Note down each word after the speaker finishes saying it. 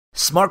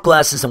Smart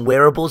glasses and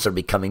wearables are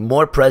becoming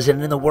more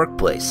present in the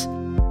workplace.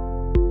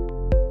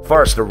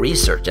 Forrester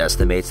Research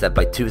estimates that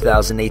by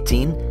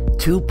 2018,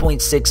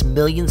 2.6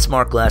 million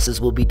smart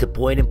glasses will be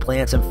deployed in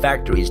plants and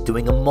factories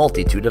doing a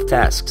multitude of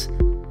tasks.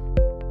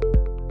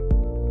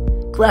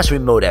 Glass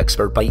Remote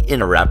Expert by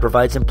Interapt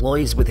provides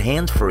employees with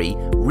hands-free,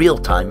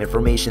 real-time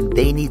information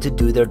they need to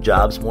do their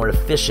jobs more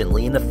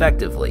efficiently and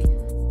effectively.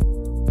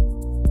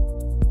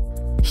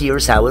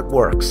 Here's how it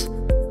works.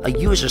 A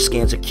user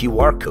scans a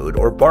QR code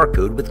or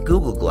barcode with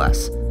Google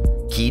Glass.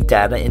 Key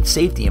data and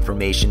safety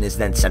information is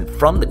then sent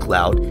from the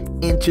cloud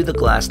into the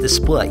glass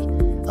display,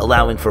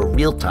 allowing for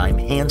real-time,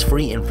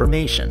 hands-free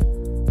information.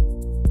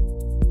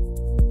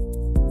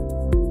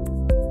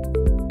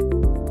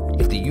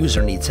 If the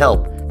user needs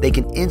help, they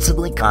can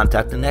instantly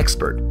contact an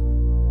expert.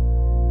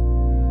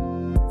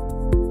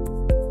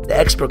 The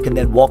expert can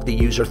then walk the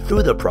user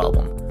through the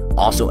problem,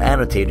 also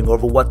annotating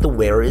over what the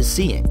wearer is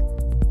seeing.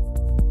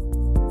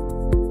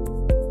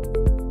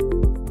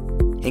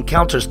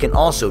 Encounters can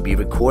also be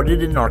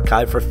recorded and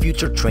archived for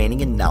future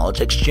training and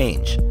knowledge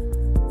exchange.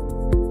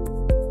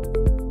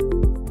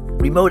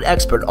 Remote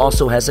Expert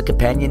also has a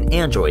companion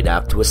Android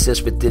app to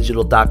assist with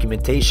digital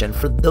documentation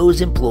for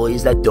those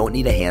employees that don't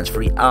need a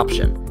hands-free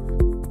option.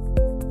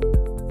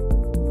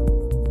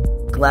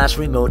 Glass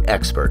Remote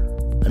Expert,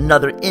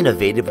 another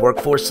innovative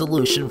workforce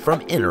solution from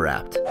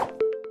Interapt.